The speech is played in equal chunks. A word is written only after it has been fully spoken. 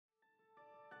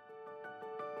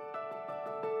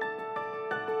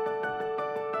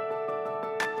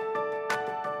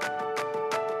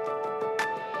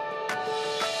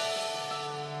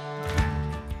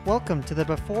Welcome to the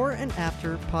Before and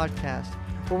After podcast,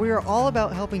 where we are all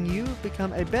about helping you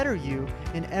become a better you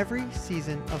in every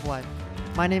season of life.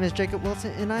 My name is Jacob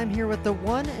Wilson, and I'm here with the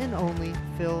one and only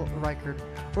Phil Reichert,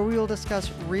 where we will discuss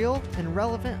real and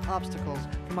relevant obstacles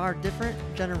from our different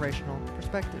generational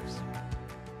perspectives.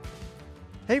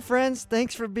 Hey friends,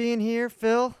 thanks for being here,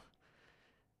 Phil.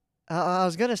 I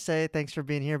was going to say thanks for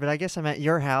being here, but I guess I'm at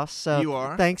your house, so you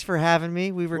are. Thanks for having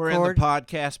me. We're in the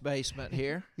podcast basement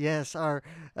here. Yes, our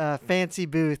fancy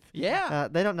booth. Yeah.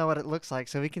 They don't know what it looks like,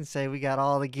 so we can say we got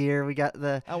all the gear. We got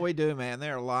the... Oh, we do, man.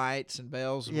 There are lights and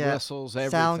bells and whistles,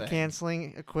 everything. Sound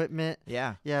canceling equipment.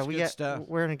 Yeah, yeah, we got stuff.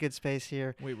 We're in a good space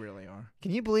here. We really are.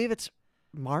 Can you believe it's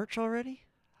March already?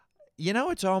 You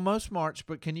know, it's almost March,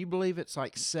 but can you believe it's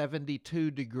like 72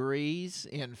 degrees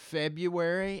in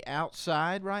February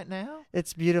outside right now?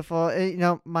 It's beautiful. You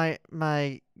know,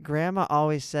 my grandma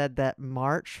always said that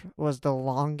March was the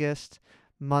longest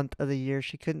month of the year.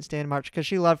 She couldn't stand March because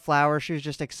she loved flowers. She was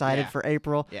just excited for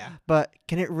April. Yeah. But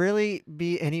can it really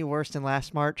be any worse than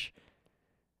last March?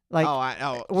 Like,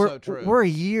 so true. We're a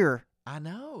year. I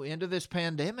know, into this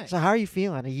pandemic. So how are you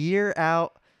feeling? A year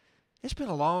out? It's been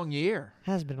a long year.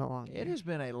 Has been a long year. It has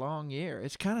been a long year.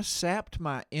 It's kind of sapped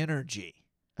my energy.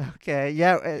 Okay,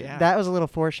 yeah, that was a little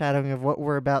foreshadowing of what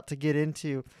we're about to get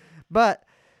into. But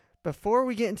before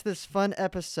we get into this fun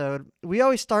episode, we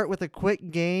always start with a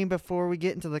quick game before we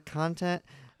get into the content.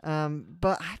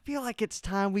 But I feel like it's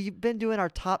time. We've been doing our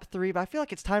top three, but I feel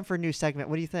like it's time for a new segment.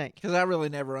 What do you think? Because I really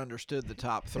never understood the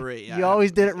top three. You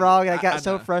always did it wrong, and I got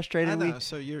so frustrated. I know.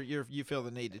 So you feel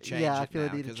the need to change I it feel now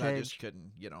the need to because change. I just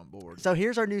couldn't get on board. So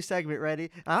here's our new segment.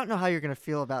 Ready? I don't know how you're going to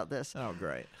feel about this. Oh,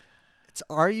 great. It's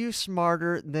Are You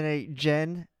Smarter Than a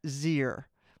Gen Zer?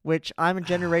 Which I'm a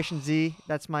Generation Z.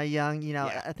 That's my young,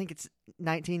 I think it's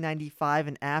 1995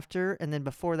 and after, and then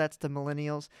before that's the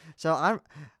millennials. So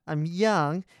I'm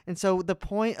young, and so the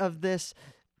point of this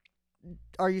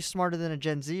Are You Smarter Than a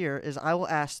Gen Zer is I will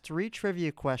ask 3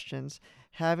 trivia questions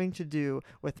having to do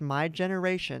with my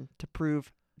generation to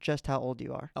prove just how old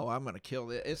you are. Oh, I'm gonna kill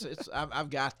this. I've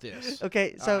got this.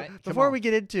 Okay, so before we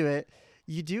get into it,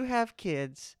 you do have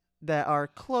kids that are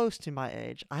close to my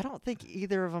age. I don't think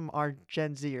either of them are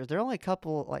Gen Zers. They're only a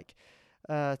couple,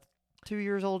 2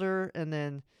 years older and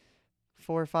then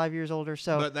 4 or 5 years older.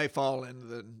 So, but they fall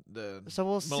into the so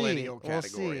we'll millennial see.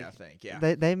 category, We'll see. I think. Yeah,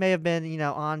 they may have been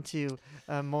on to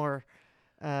more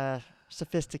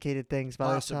sophisticated things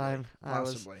by the time I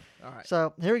was. Possibly. All right.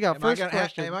 So here we go. First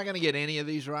question. Am I going to get any of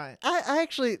these right? I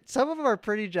actually, some of them are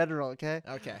pretty general. Okay.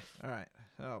 Okay. All right.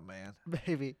 Oh man.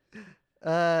 Maybe.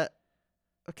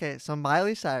 Okay, so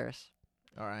Miley Cyrus,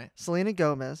 all right, Selena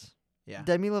Gomez, yeah,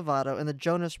 Demi Lovato, and the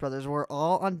Jonas Brothers were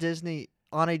all on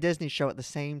a Disney show at the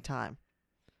same time.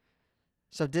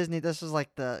 So Disney, this is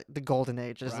like the golden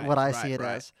age, is what I see it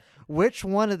as. Which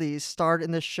one of these starred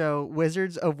in the show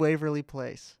Wizards of Waverly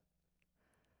Place?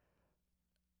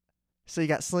 So you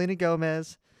got Selena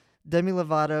Gomez, Demi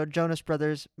Lovato, Jonas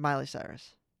Brothers, Miley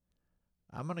Cyrus.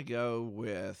 I'm gonna go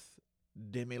with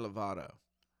Demi Lovato.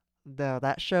 No,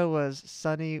 that show was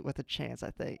Sunny with a Chance, I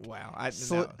think. Wow.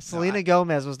 Selena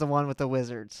Gomez was the one with the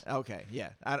Wizards. Okay, yeah.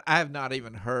 I have not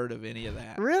even heard of any of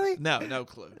that. Really? No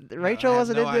clue. Rachel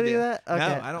wasn't into any of that? Okay.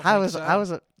 No, I don't think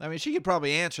so. I mean, she could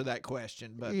probably answer that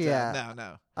question, but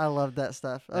no. I love that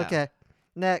stuff. No. Okay,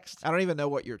 next. I don't even know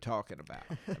what you're talking about.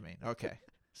 I mean, okay.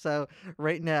 So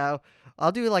right now,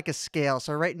 I'll do like a scale.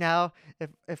 So right now,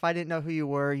 if I didn't know who you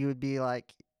were, you would be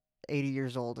like 80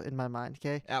 years old in my mind,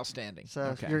 okay? Outstanding. So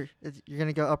okay. you're going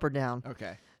to go up or down.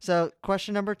 Okay. So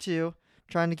question number 2,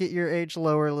 trying to get your age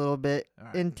lower a little bit.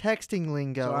 Right. In texting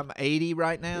lingo. So I'm 80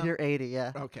 right now? You're 80,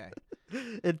 yeah. Okay.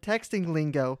 In texting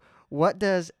lingo, what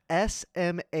does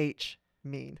SMH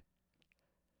mean?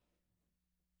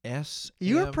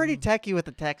 You're pretty techie with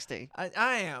the texting. I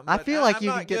am. I feel like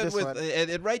you can get this one.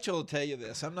 And Rachel will tell you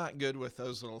this. I'm not good with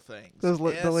those little things. The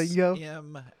lingo?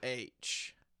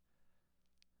 SMH.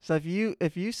 So if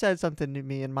you said something to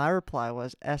me and my reply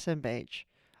was SMH,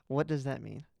 what does that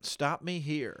mean? Stop me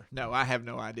here. No, I have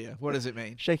no idea. What does it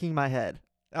mean? Shaking my head.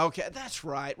 Okay, that's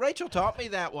right. Rachel taught me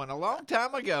that one a long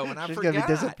time ago, and I forgot. She's gonna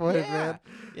be disappointed, man.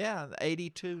 Yeah,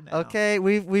 82 now. Okay,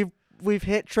 we've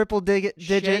hit triple digits.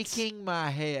 Shaking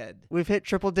my head. We've hit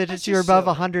triple digits. You're above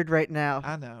 100 right now.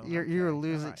 I know. You're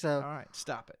losing. All right. So all right,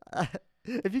 stop it.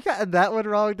 If you got that one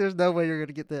wrong, there's no way you're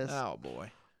gonna get this. Oh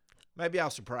boy. Maybe I'll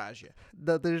surprise you.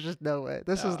 No, there's just no way.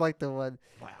 This is like the one.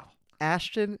 Wow.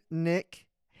 Ashton, Nick,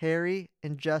 Harry,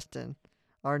 and Justin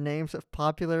are names of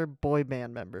popular boy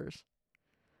band members.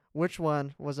 Which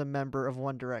one was a member of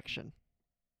One Direction?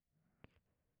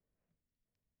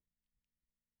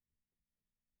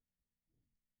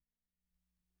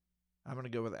 I'm going to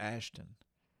go with Ashton.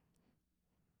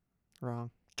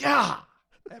 Wrong. God,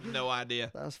 I have no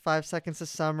idea. That was 5 Seconds of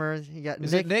Summer. You got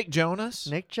Is it Nick Jonas?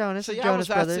 Nick Jonas. See, the Jonas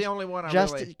that's Brothers. the only one I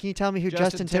Justin, really... Can you tell me who Justin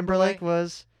Justin Timberlake Timberlake?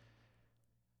 was?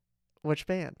 Which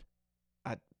band?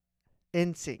 I-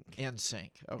 NSYNC. NSYNC.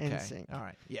 Okay. NSYNC. All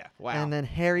right. Yeah. Wow. And then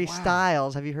Harry Wow.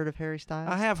 Styles. Have you heard of Harry Styles?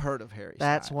 I have heard of Harry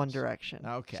That's Styles. One Direction.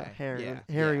 Okay. So Harry, yeah,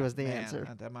 Harry yeah, was the man, answer.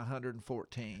 I'm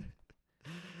 114.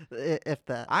 If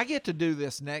that. I get to do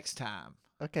this next time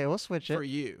Okay, we'll switch for it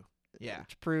you. Yeah.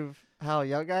 to prove how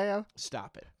young I am.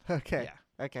 Stop it. Okay.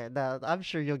 Yeah. Okay. No, I'm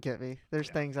sure you'll get me. There's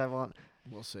Yeah. things I want,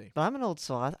 We'll see. but I'm an old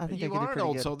soul. I think I You can do are an pretty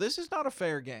old good. soul. This is not a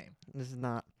fair game. This is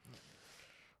not.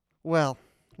 Well,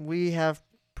 we have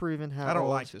proven how I don't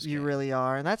old like this you game. really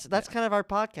are, and that's Yeah. kind of our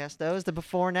podcast, though, is the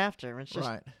before and after. It's just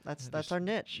Right. that's Just our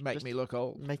niche. Make Just me look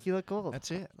old. make you look old. That's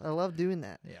it. I love doing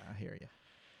that. Yeah, I hear you.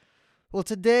 Well,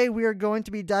 today we are going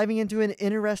to be diving into an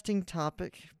interesting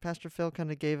topic. Pastor Phil kind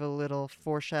of gave a little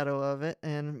foreshadow of it,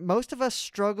 and most of us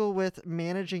struggle with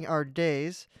managing our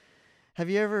days. Have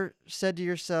you ever said to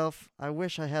yourself, I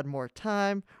wish I had more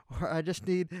time, or I just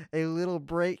need a little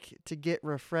break to get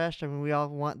refreshed? I mean, we all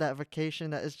want that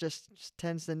vacation that is just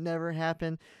tends to never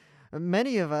happen.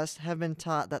 Many of us have been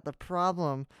taught that the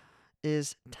problem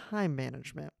is time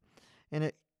management, and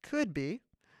it could be.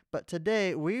 But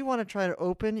today, we want to try to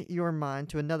open your mind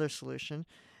to another solution,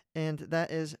 and that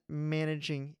is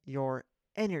managing your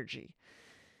energy.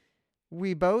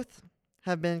 We both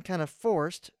have been kind of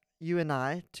forced, you and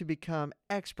I, to become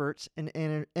experts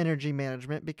in energy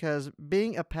management because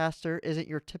being a pastor isn't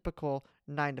your typical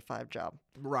 9-to-5 job.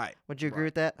 Right. Would you agree Right.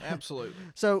 with that? Absolutely.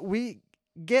 So we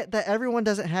get that everyone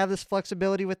doesn't have this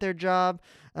flexibility with their job.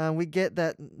 We get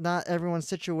that not everyone's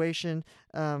situation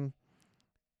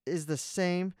is the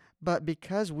same, but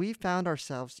because we found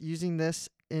ourselves using this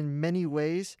in many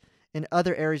ways in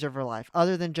other areas of our life,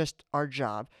 other than just our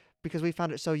job, because we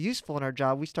found it so useful in our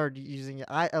job, we started using it.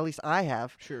 At least I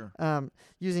have. Sure.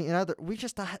 Using it in other. We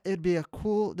just thought it would be a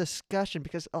cool discussion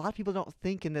because a lot of people don't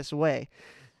think in this way.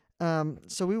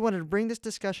 So we wanted to bring this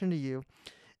discussion to you,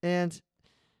 and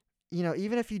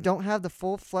even if you don't have the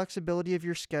full flexibility of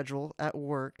your schedule at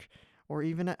work or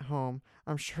even at home,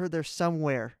 I'm sure there's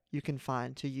somewhere you can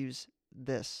find to use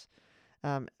this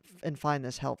and find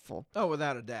this helpful. Oh,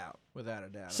 without a doubt. Without a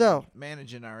doubt. So-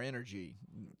 managing our energy,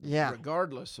 Yeah.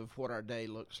 regardless of what our day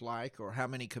looks like or how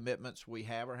many commitments we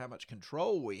have or how much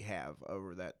control we have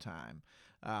over that time,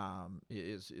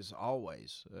 is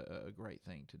always a great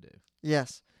thing to do.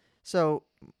 Yes. So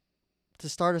to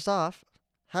start us off,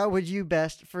 how would you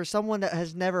best, for someone that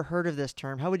has never heard of this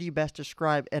term, how would you best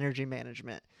describe energy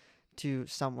management to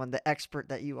someone, the expert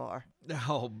that you are?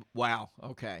 Oh, wow.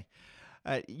 Okay.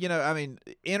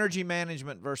 Energy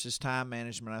management versus time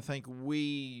management. I think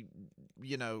we,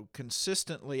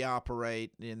 consistently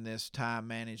operate in this time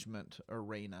management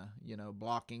arena,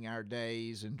 blocking our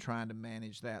days and trying to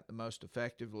manage that the most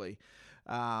effectively.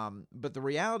 But the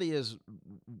reality is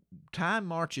time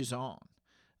marches on.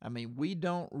 I mean, we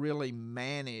don't really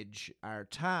manage our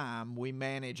time. We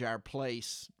manage our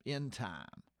place in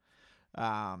time.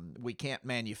 We can't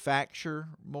manufacture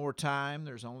more time.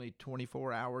 There's only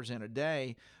 24 hours in a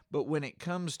day. But when it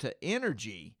comes to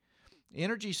energy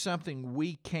is something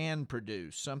we can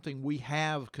produce, something we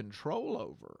have control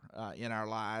over in our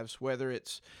lives, whether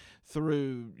it's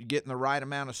through getting the right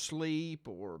amount of sleep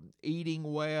or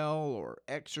eating well or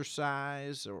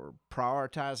exercise or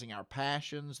prioritizing our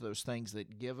passions, those things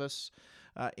that give us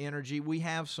energy. We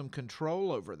have some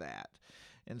control over that.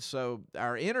 And so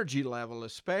our energy level,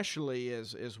 especially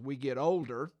as we get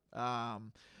older,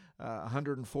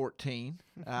 114,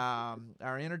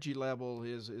 our energy level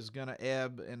is going to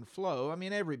ebb and flow. I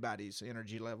mean, everybody's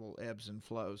energy level ebbs and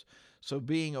flows. So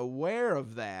being aware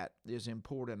of that is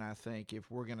important, I think, if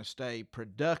we're going to stay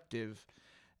productive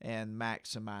and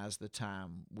maximize the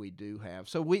time we do have.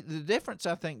 So the difference,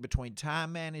 I think, between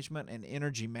time management and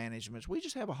energy management is we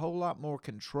just have a whole lot more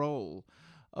control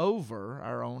over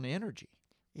our own energy.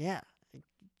 Yeah.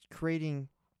 Creating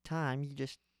time, you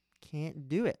just can't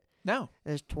do it. No.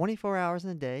 There's 24 hours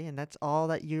in a day, and that's all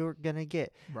that you're going to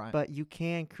get. Right. But you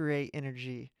can create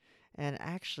energy. And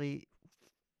actually,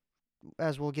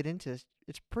 as we'll get into this,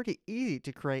 it's pretty easy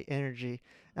to create energy.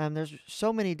 There's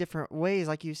so many different ways,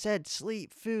 like you said,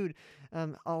 sleep, food.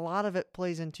 A lot of it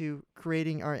plays into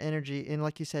creating our energy and,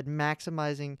 like you said,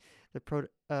 maximizing the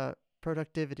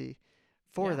productivity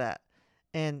for that.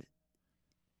 And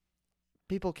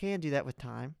people can do that with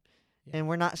time. Yeah. And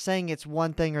we're not saying it's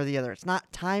one thing or the other. It's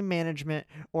not time management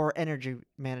or energy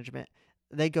management.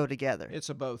 They go together. It's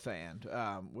a both and,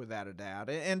 without a doubt.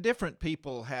 And different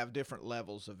people have different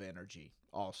levels of energy.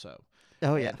 also.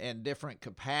 Oh, yeah. And different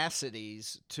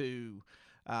capacities to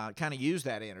kind of use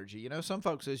that energy. You know, some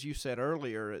folks, as you said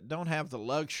earlier, don't have the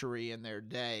luxury in their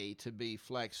day to be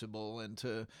flexible and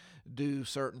to do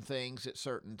certain things at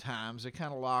certain times. They're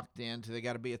kind of locked into, they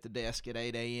got to be at the desk at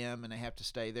 8 a.m. and they have to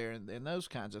stay there and those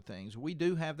kinds of things. We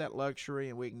do have that luxury,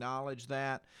 and we acknowledge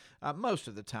that most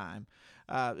of the time.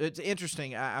 It's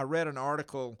interesting. I read an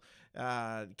article.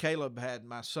 Caleb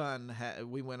my son,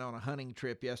 we went on a hunting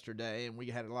trip yesterday, and we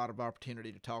had a lot of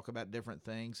opportunity to talk about different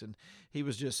things. And he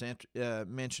was just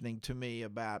mentioning to me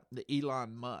about the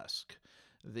Elon Musk,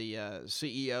 the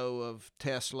CEO of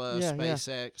Tesla,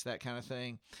 SpaceX, that kind of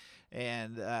thing,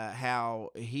 and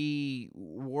how he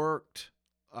worked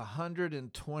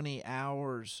 120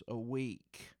 hours a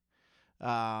week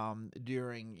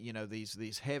during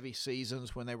these heavy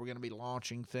seasons when they were going to be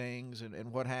launching things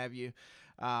and what have you.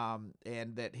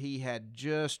 And that he had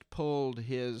just pulled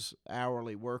his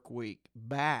hourly work week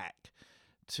back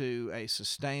to a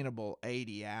sustainable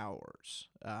 80 hours.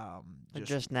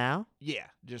 Just now? Yeah,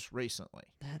 just recently.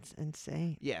 That's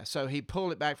insane. Yeah, so he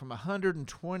pulled it back from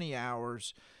 120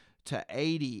 hours to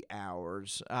 80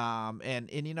 hours.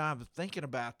 And I'm thinking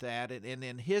about that. And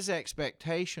then his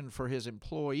expectation for his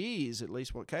employees, at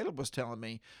least what Caleb was telling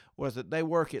me, was that they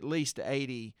work at least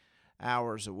 80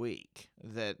 hours a week,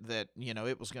 that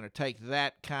it was going to take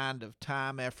that kind of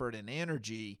time, effort, and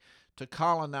energy to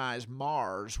colonize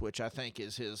Mars, which I think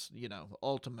is his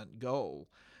ultimate goal.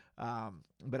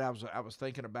 But I was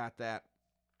thinking about that.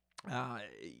 That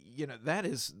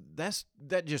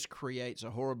just creates a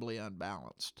horribly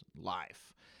unbalanced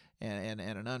life, and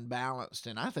an unbalanced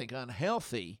and I think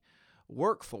unhealthy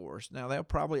workforce. Now, they'll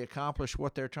probably accomplish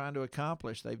what they're trying to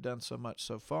accomplish. They've done so much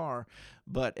so far,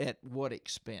 but at what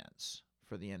expense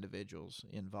for the individuals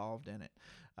involved in it?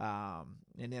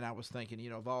 And then I was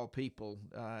thinking, of all people,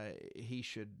 he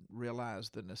should realize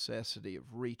the necessity of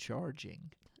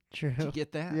recharging. True. Did you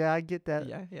get that? Yeah, I get that.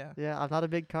 Yeah. Yeah, I'm not a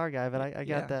big car guy, but I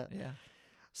got that. Yeah.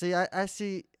 See, I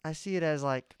see it as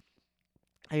like,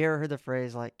 have you ever heard the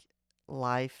phrase like,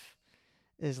 life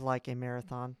is like a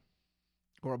marathon?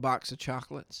 Or a box of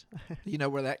chocolates. You know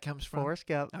where that comes from? Forrest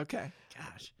Gump. Okay.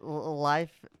 Gosh.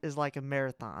 Life is like a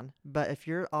marathon, but if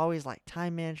you're always like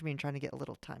time management and trying to get a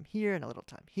little time here and a little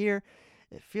time here,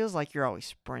 it feels like you're always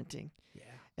sprinting. Yeah.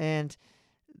 And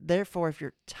therefore, if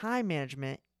you're time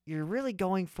management, you're really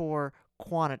going for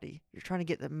quantity. You're trying to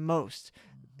get the most,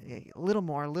 a little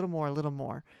more, a little more, a little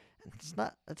more.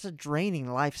 It's a draining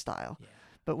lifestyle. Yeah.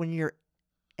 But when you're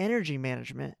energy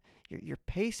management, you're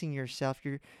pacing yourself.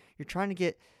 You're trying to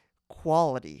get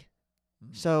quality.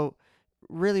 Mm-hmm. So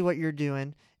really what you're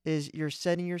doing is you're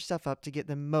setting yourself up to get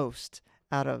the most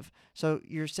out of. So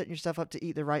you're setting yourself up to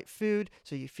eat the right food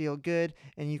so you feel good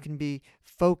and you can be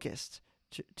focused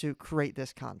to create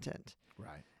this content.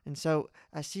 Right. And so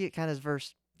I see it kind of as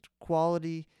verse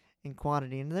quality and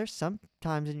quantity. And there's some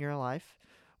times in your life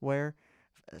where,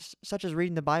 such as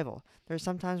reading the Bible, there's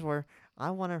some times where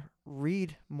I want to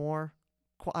read more.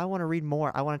 I want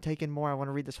to take in more. I want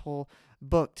to read this whole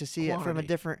book to see it from a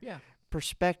different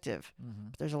perspective. Mm-hmm.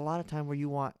 But there's a lot of time where you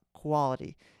want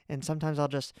quality. And sometimes I'll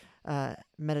just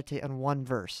meditate on one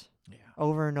verse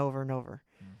over and over and over.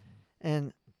 Mm-hmm.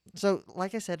 And so,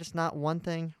 like I said, it's not one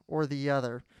thing or the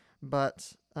other,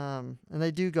 but and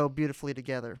they do go beautifully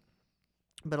together.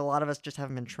 But a lot of us just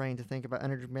haven't been trained to think about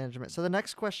energy management. So the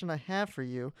next question I have for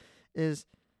you is,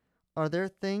 are there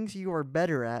things you are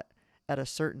better at a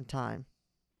certain time?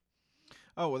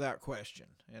 Oh, without question.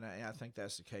 And I think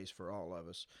that's the case for all of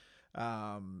us.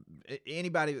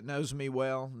 Anybody that knows me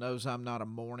well knows I'm not a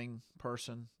morning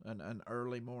person, an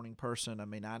early morning person. I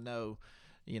mean, I know,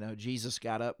 Jesus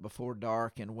got up before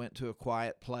dark and went to a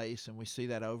quiet place, and we see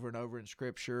that over and over in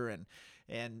Scripture. And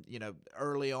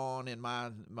early on in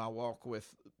my walk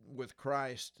with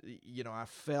Christ, I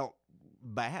felt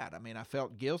bad. I mean, I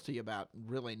felt guilty about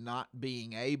really not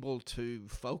being able to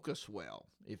focus well,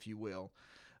 if you will,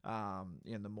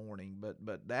 in the morning.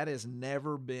 But that has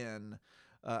never been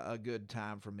a good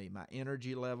time for me. My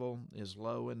energy level is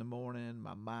low in the morning.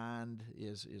 My mind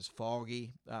is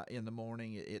foggy in the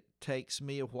morning. It takes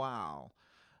me a while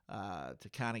to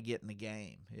kind of get in the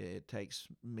game. It takes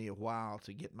me a while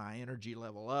to get my energy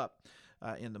level up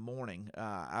in the morning.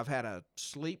 I've had a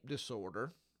sleep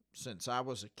disorder since I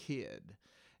was a kid.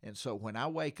 And so when I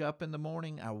wake up in the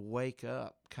morning, I wake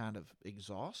up kind of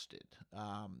exhausted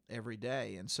every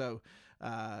day. And so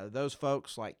those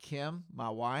folks like Kim, my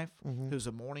wife, mm-hmm. who's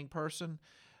a morning person,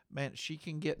 man, she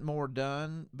can get more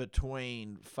done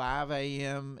between 5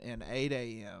 a.m. and 8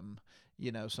 a.m.,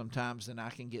 sometimes than I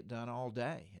can get done all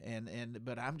day.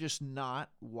 But I'm just not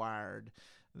wired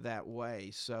that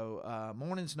way. So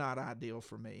morning's not ideal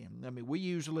for me. I mean, we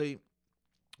usually,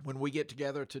 when we get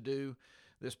together to do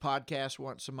this podcast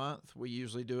once a month, we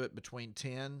usually do it between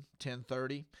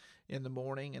 10:30 in the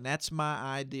morning, and that's my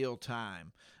ideal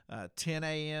time, 10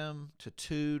 a.m. to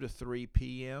 2 to 3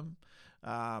 p.m.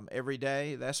 Every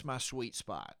day. That's my sweet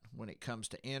spot when it comes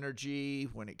to energy,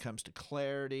 when it comes to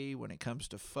clarity, when it comes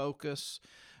to focus,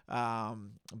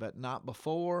 but not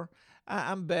before.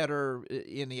 I'm better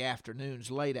in the afternoons,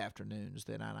 late afternoons,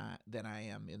 than I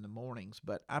am in the mornings.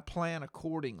 But I plan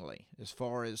accordingly as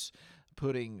far as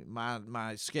putting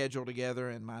my schedule together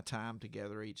and my time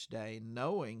together each day,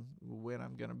 knowing when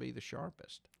I'm going to be the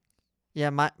sharpest. Yeah,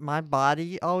 my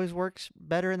body always works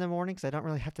better in the morning because I don't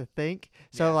really have to think.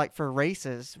 So Yeah. like for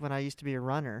races, when I used to be a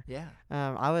runner, Yeah.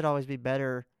 I would always be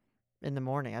better in the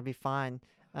morning. I'd be fine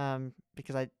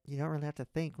because you don't really have to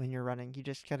think when you're running. You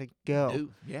just gotta go.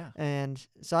 Do. Yeah. And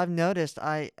so I've noticed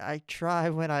I try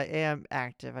when I am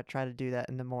active, I try to do that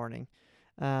in the morning,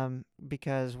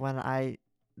 because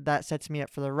that sets me up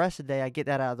for the rest of the day. I get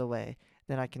that out of the way,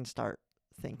 then I can start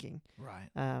thinking. Right.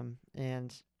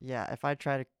 And yeah, if I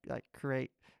try to like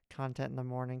create content in the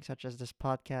morning, such as this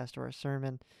podcast or a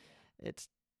sermon,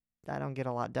 I don't get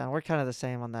a lot done. We're kind of the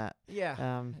same on that.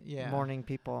 Yeah. Yeah. Morning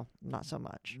people, not so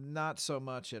much. Not so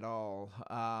much at all.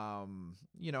 I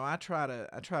try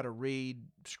to read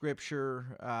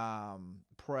scripture,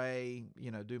 pray,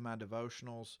 do my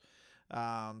devotionals,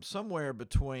 somewhere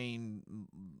between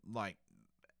like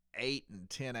 8 and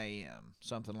 10 a.m.,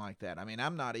 something like that. I mean,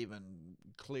 I'm not even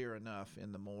clear enough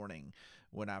in the morning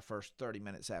when I first 30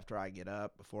 minutes after I get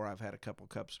up, before I've had a couple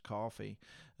cups of coffee,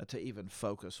 to even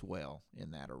focus well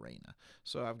in that arena.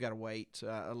 So I've got to wait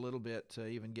a little bit to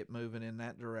even get moving in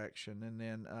that direction. And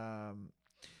then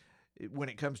when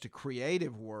it comes to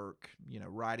creative work,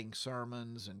 writing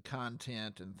sermons and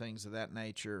content and things of that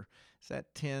nature, it's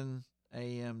that 10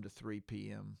 a.m. to 3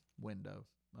 p.m. window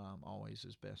always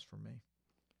is best for me.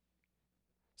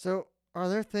 So, are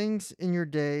there things in your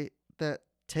day that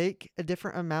take a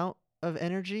different amount of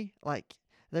energy? Like,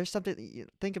 there's something that you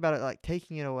think about it, like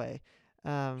taking it away,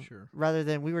 Sure. rather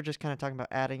than we were just kind of talking about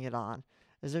adding it on.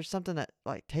 Is there something that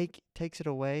like takes it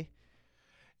away?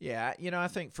 Yeah, I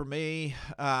think for me,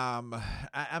 I'm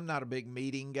not a big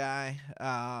meeting guy.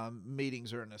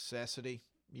 Meetings are a necessity,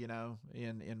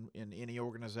 in any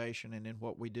organization and in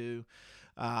what we do.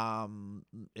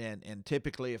 And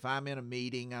typically, if I'm in a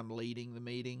meeting, I'm leading the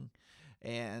meeting,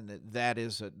 and that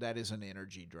is an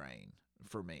energy drain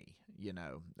for me.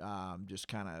 Just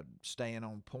kind of staying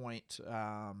on point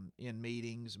in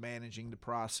meetings, managing the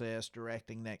process,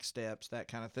 directing next steps, that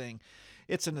kind of thing.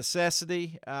 It's a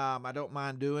necessity. I don't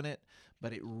mind doing it,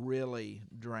 but it really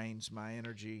drains my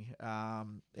energy.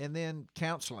 And then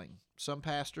counseling. Some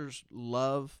pastors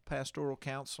love pastoral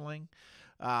counseling.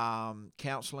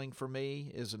 Counseling for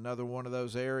me is another one of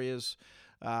those areas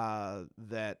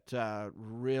that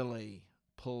really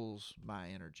pulls my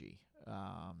energy.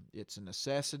 It's a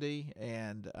necessity,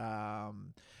 and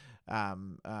I'm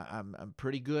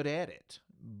pretty good at it,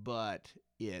 but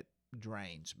it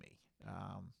drains me.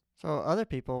 So other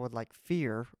people would like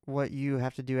fear what you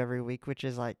have to do every week, which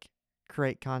is like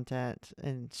create content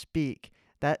and speak.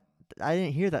 That I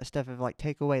didn't hear that stuff of like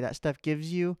take away. That stuff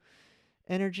gives you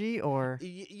energy, or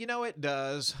it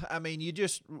does. I mean, you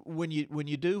just when you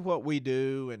do what we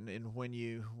do, and when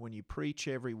you preach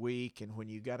every week, and when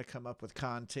you got to come up with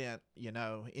content,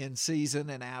 in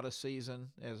season and out of season,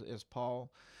 as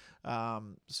Paul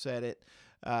said it,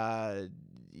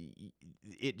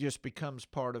 it just becomes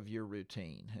part of your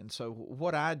routine. And so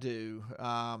what I do,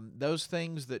 those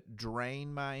things that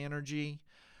drain my energy,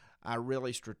 I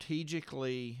really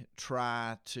strategically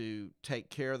try to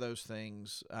take care of those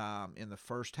things in the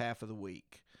first half of the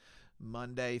week,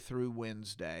 Monday through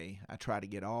Wednesday. I try to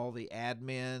get all the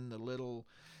admin, the little,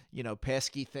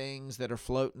 pesky things that are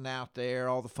floating out there,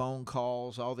 all the phone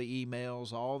calls, all the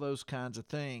emails, all those kinds of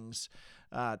things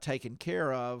taken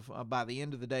care of by the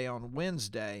end of the day on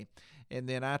Wednesday. And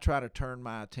then I try to turn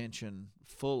my attention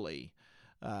fully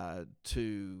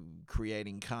to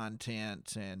creating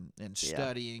content and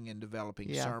studying and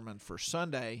developing sermon for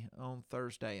Sunday on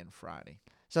Thursday and Friday.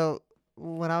 So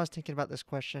when I was thinking about this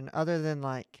question, other than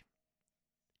like,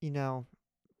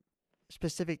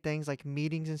 specific things like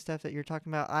meetings and stuff that you're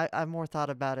talking about, I more thought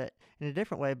about it in a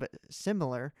different way, but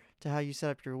similar to how you set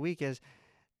up your week is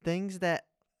things that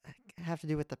have to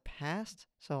do with the past.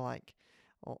 So like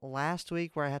last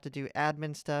week where I had to do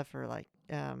admin stuff, or like,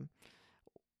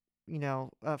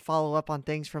 follow up on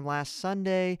things from last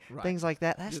Sunday, Right. things like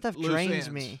that. That stuff Loose drains ends.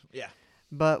 me. Yeah.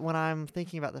 But when I'm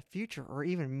thinking about the future or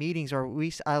even meetings, or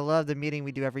I love the meeting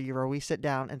we do every year where we sit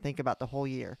down and think about the whole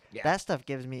year. Yeah. That stuff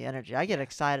gives me energy. I get Yeah.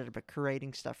 excited about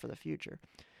creating stuff for the future.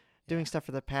 Doing Yeah. stuff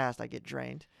for the past, I get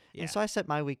drained. Yeah. And so I set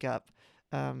my week up.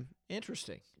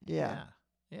 Interesting. Yeah.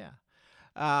 Yeah.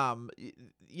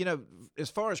 As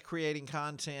far as creating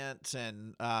content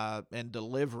and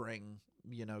delivering,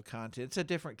 content, it's a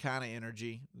different kind of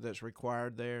energy that's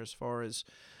required there. As far as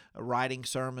writing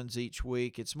sermons each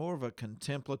week, it's more of a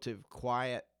contemplative,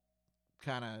 quiet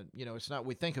kind of. It's not.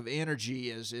 We think of energy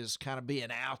as kind of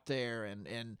being out there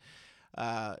and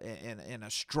a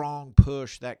strong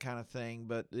push, that kind of thing.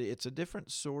 But it's a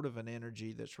different sort of an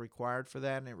energy that's required for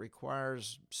that, and it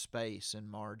requires space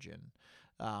and margin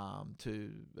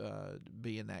to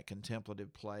be in that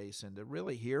contemplative place and to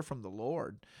really hear from the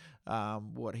Lord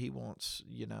what He wants,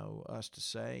 us to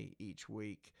say each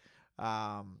week.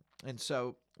 And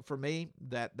so for me,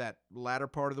 that latter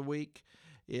part of the week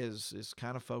is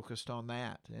kind of focused on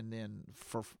that. And then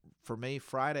for me,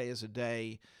 Friday is a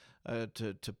day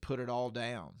to put it all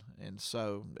down. And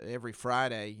so every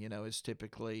Friday, is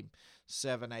typically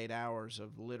 7-8 hours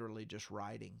of literally just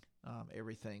writing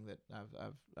everything that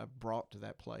I've brought to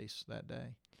that place that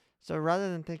day. So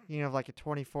rather than thinking of like a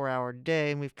 24-hour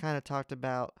day, and we've kind of talked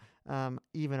about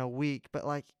even a week, but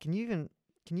like, can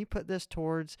you put this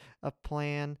towards a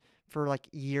plan for like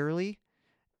yearly?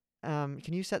 Can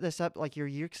you set this up like your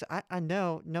year? Because I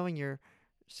know, knowing your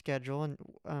schedule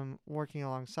and working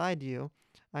alongside you,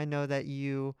 I know that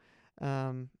you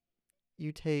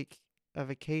take a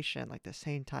vacation like the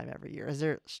same time every year. Is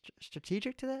there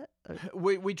strategic to that?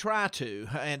 We try to,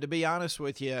 and to be honest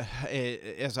with you,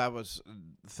 as I was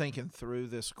thinking through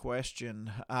this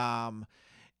question,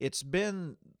 it's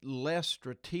been less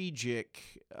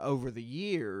strategic over the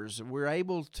years. We're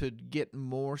able to get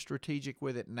more strategic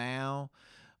with it now,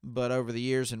 but over the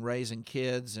years in raising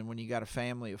kids, and when you got a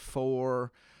family of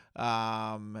 4,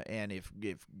 and if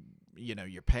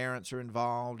your parents are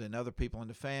involved and other people in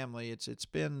the family, it's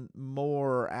been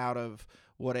more out of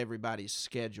what everybody's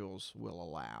schedules will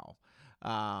allow.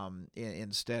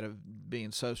 Instead of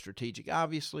being so strategic.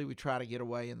 Obviously, we try to get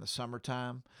away in the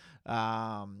summertime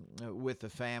with the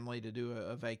family to do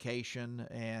a vacation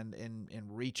and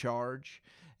recharge.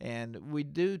 And we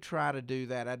do try to do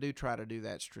that. I do try to do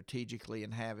that strategically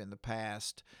and have in the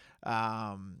past,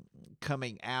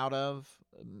 coming out of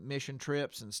mission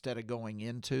trips instead of going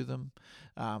into them.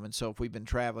 And so if we've been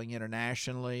traveling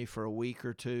internationally for a week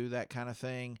or two, that kind of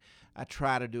thing, I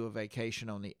try to do a vacation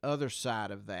on the other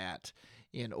side of that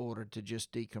in order to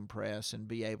just decompress and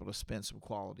be able to spend some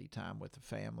quality time with the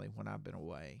family when I've been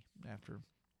away after.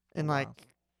 And like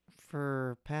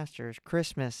for pastors,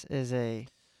 Christmas is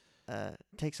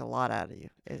takes a lot out of you.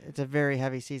 It's a very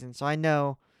heavy season. So I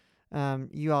know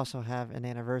you also have an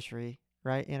anniversary,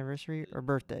 right? Anniversary or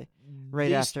birthday,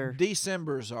 right after.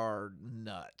 Decembers are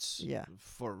nuts. Yeah.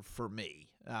 For me,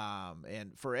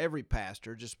 and for every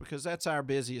pastor, just because that's our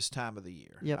busiest time of the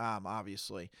year. Yep.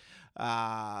 Obviously,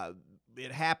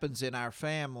 it happens in our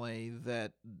family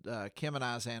that Kim and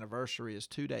I's anniversary is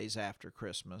 2 days after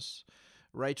Christmas.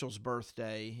 Rachel's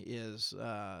birthday is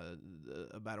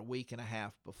about a week and a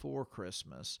half before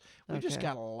Christmas. We've just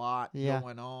got a lot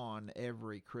going on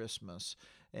every Christmas.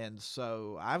 And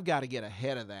so I've got to get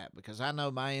ahead of that because I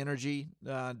know my energy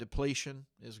depletion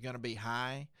is going to be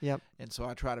high. Yep. And so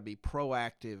I try to be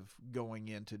proactive going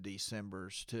into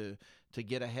December's to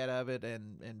get ahead of it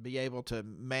and be able to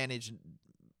manage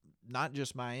not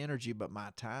just my energy but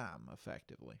my time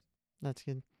effectively. That's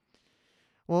good.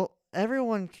 Well,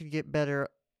 everyone could get better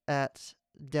at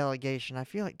delegation. I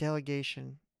feel like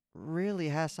delegation really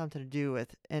has something to do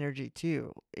with energy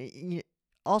too.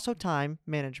 Also time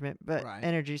management, but Right.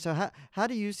 energy. So how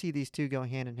do you see these two going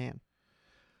hand in hand?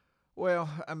 Well,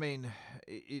 I mean,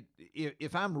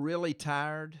 if I'm really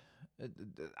tired,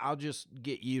 I'll just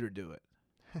get you to do it.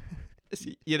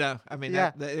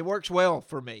 It works well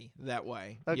for me that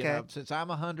way. Okay. Since I'm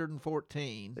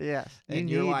 114, Yes. and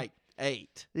you're like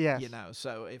 8. Yes.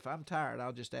 So if I'm tired,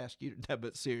 I'll just ask you to do it.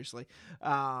 But seriously,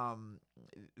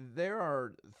 there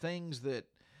are things that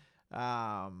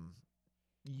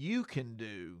you can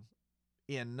do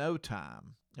in no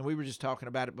time. And we were just talking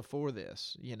about it before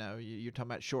this. You're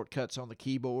talking about shortcuts on the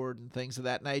keyboard and things of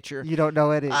that nature. You don't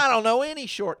know any. I don't know any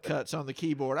shortcuts on the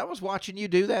keyboard. I was watching you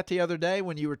do that the other day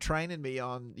when you were training me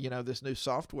on, this new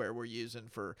software we're using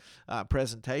for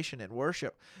presentation and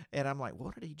worship. And I'm like,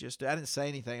 what did he just do? I didn't say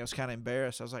anything. I was kind of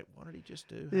embarrassed. I was like, what did he just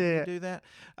do? How did he do that?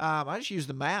 I just use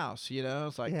the mouse,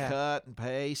 It's like cut and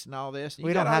paste and all this. And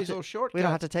you got all these little shortcuts. We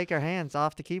don't have to take our hands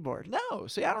off the keyboard. No.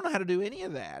 See, I don't know how to do any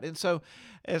of that. And so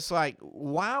it's like,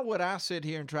 why why would I sit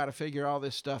here and try to figure all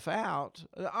this stuff out,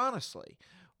 honestly,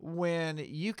 when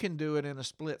you can do it in a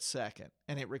split second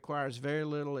and it requires very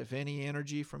little, if any,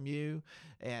 energy from you,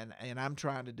 and I'm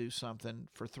trying to do something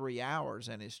for 3 hours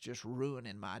and it's just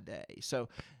ruining my day. So,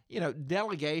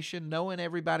 delegation, knowing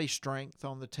everybody's strength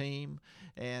on the team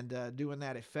and doing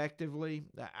that effectively,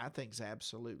 I think is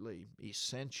absolutely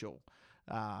essential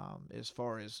as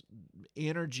far as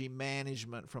energy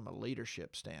management from a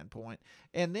leadership standpoint.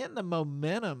 And then the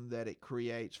momentum that it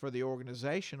creates for the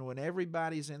organization when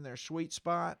everybody's in their sweet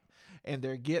spot and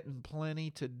they're getting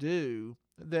plenty to do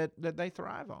that they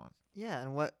thrive on. Yeah,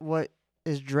 and what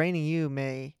is draining you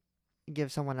may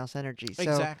give someone else energy. So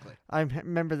Exactly. I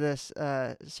remember this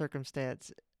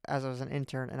circumstance as I was an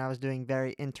intern, and I was doing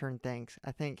very intern things.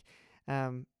 I think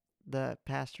the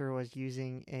pastor was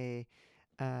using a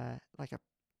like a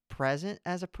present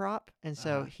as a prop, and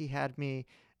so he had me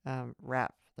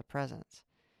wrap the presents.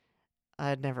 I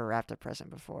had never wrapped a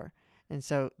present before, and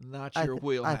so not your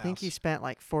wheelhouse. I think he spent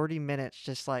like 40 minutes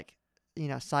just like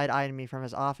side-eyeing me from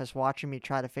his office, watching me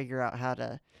try to figure out how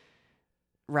to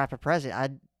wrap a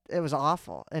present. It was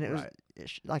awful, and it was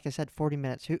like I said, 40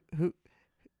 minutes. Who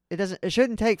it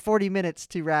shouldn't take 40 minutes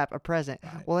to wrap a present.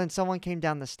 Right. Well, then someone came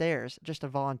down the stairs, just a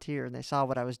volunteer, and they saw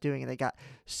what I was doing, and they got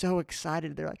so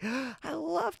excited. They're like, I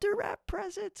love to wrap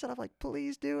presents. And I'm like,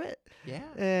 please do it. Yeah.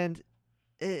 And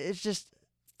it's just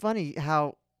funny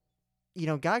how,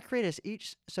 God created us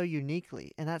each so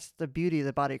uniquely, and that's the beauty of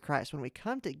the body of Christ. When we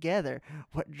come together,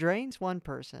 what drains one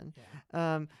person,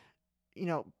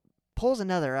 pulls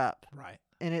another up. Right.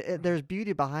 And there's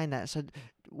beauty behind that. So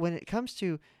when it comes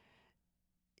to,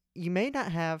 you may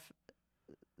not have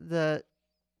the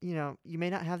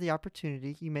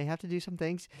opportunity. You may have to do some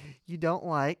things you don't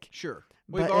like. Sure.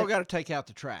 We've all got to take out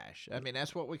the trash. I mean,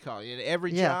 that's what we call it. In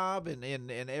every job and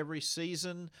in every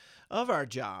season of our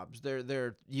jobs,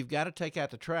 you've got to take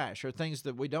out the trash. There are things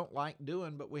that we don't like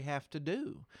doing, but we have to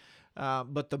do.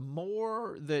 But the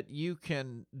more that you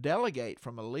can delegate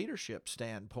from a leadership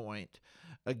standpoint,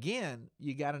 again,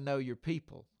 you got to know your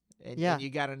people. And you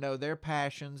got to know their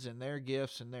passions and their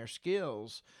gifts and their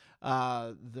skills.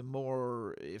 The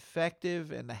more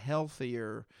effective and the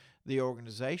healthier the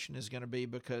organization is going to be,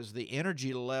 because the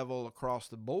energy level across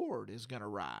the board is going to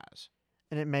rise.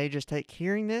 And it may just take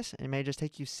hearing this, and it may just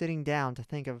take you sitting down to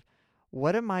think of,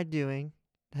 what am I doing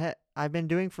that I've been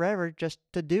doing forever just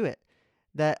to do it,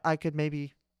 that I could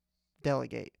maybe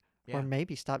delegate or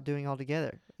maybe stop doing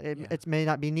altogether. It may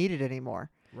not be needed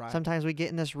anymore. Right. Sometimes we get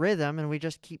in this rhythm and we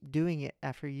just keep doing it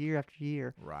after year.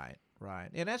 Right.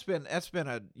 And that's been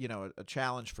a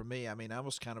challenge for me. I mean, I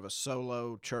was kind of a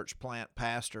solo church plant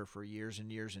pastor for years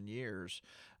and years and years,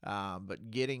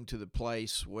 but getting to the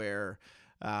place where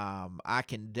I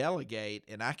can delegate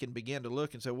and I can begin to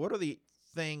look and say, what are the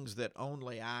things that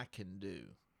only I can do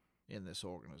in this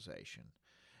organization?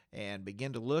 And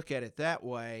begin to look at it that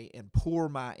way and pour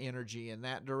my energy in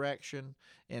that direction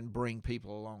and bring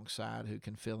people alongside who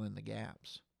can fill in the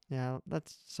gaps. Yeah,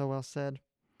 that's so well said.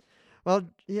 Well,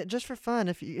 just for fun,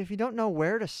 if you don't know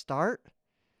where to start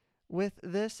with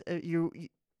this,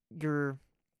 you're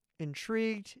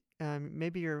intrigued,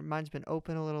 maybe your mind's been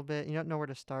open a little bit, you don't know where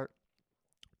to start,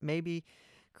 maybe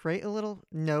create a little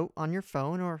note on your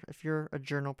phone, or if you're a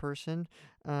journal person,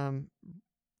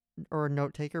 or a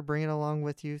note taker, bring it along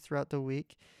with you throughout the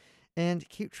week, and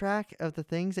keep track of the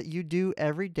things that you do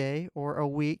every day or a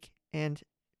week, and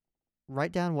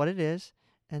write down what it is,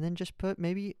 and then just put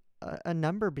maybe a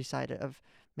number beside it of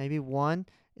maybe 1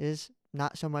 is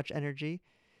not so much energy.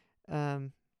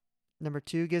 Number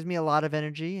 2 gives me a lot of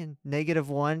energy, and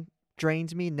 -1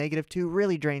 drains me. -2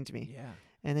 really drains me. Yeah.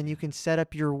 And then you can set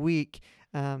up your week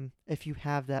if you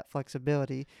have that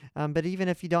flexibility. But even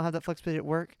if you don't have that flexibility at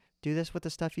work, do this with the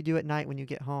stuff you do at night when you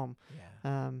get home,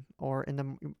 or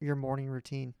in your morning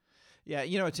routine. Yeah,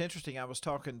 it's interesting. I was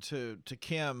talking to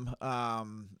Kim.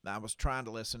 I was trying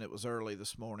to listen. It was early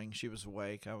this morning. She was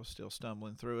awake. I was still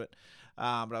stumbling through it. But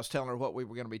I was telling her what we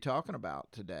were going to be talking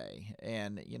about today.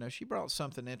 And, she brought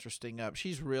something interesting up.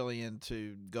 She's really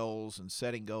into goals and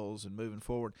setting goals and moving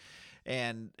forward.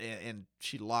 And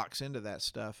she locks into that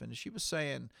stuff. And she was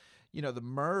saying, the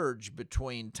merge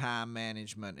between time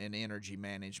management and energy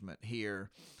management here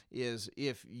is,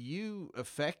 if you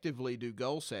effectively do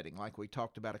goal setting, like we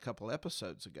talked about a couple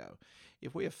episodes ago,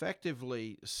 if we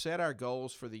effectively set our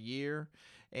goals for the year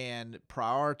and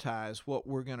prioritize what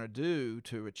we're going to do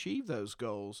to achieve those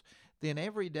goals, then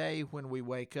every day when we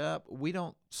wake up, we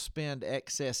don't spend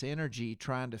excess energy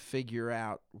trying to figure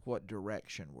out what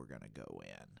direction we're going to go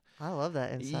in. I love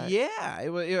that insight. Yeah,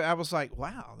 I was like,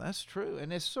 wow, that's true.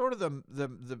 And it's sort of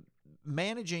the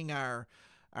managing our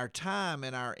our time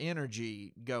and our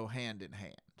energy go hand in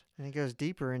hand. And it goes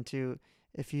deeper into,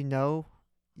 if you know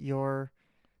your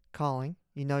calling,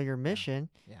 you know your mission,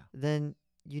 Yeah. then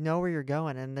you know where you're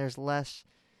going, and there's less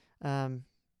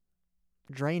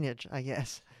drainage, I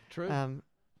guess. True.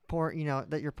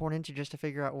 That you're pouring into just to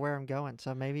figure out where I'm going.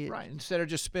 So maybe right. Instead of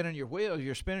just spinning your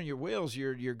wheels,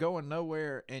 you're going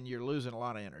nowhere, and you're losing a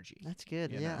lot of energy. That's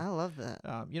good. You Yeah, know? I love that.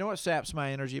 You know what saps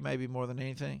my energy maybe more than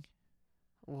anything?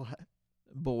 What?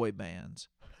 Boy bands.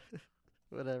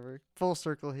 Whatever. Full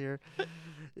circle here.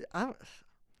 I'm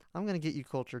gonna get you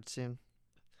cultured soon.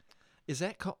 Is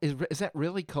that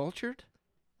really cultured?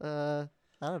 I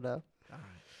don't know. All right.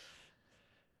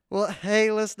 Well,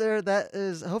 hey, listener, that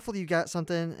is, hopefully you got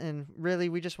something, and really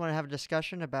we just want to have a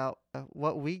discussion about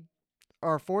what we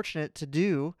are fortunate to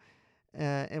do,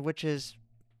 and which is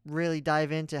really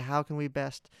dive into how can we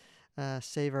best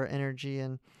save our energy.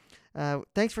 And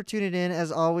thanks for tuning in.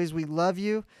 As always, we love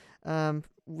you.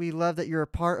 We love that you're a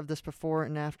part of this before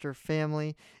and after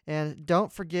family. And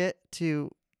don't forget to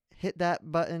hit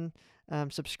that button,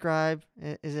 subscribe.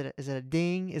 Is it a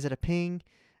ding? Is it a ping?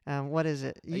 What is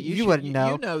it? You wouldn't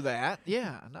know. You know that.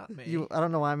 Yeah, not me. I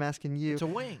don't know why I'm asking you. It's a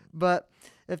wing. But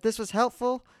if this was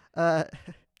helpful,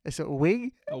 is it a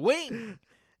wing? A wing.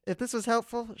 If this was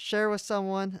helpful, share with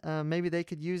someone. Maybe they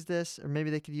could use this, or maybe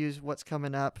they could use what's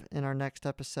coming up in our next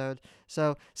episode.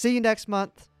 So see you next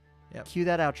month. Yep. Cue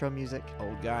that outro music.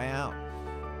 Old guy out.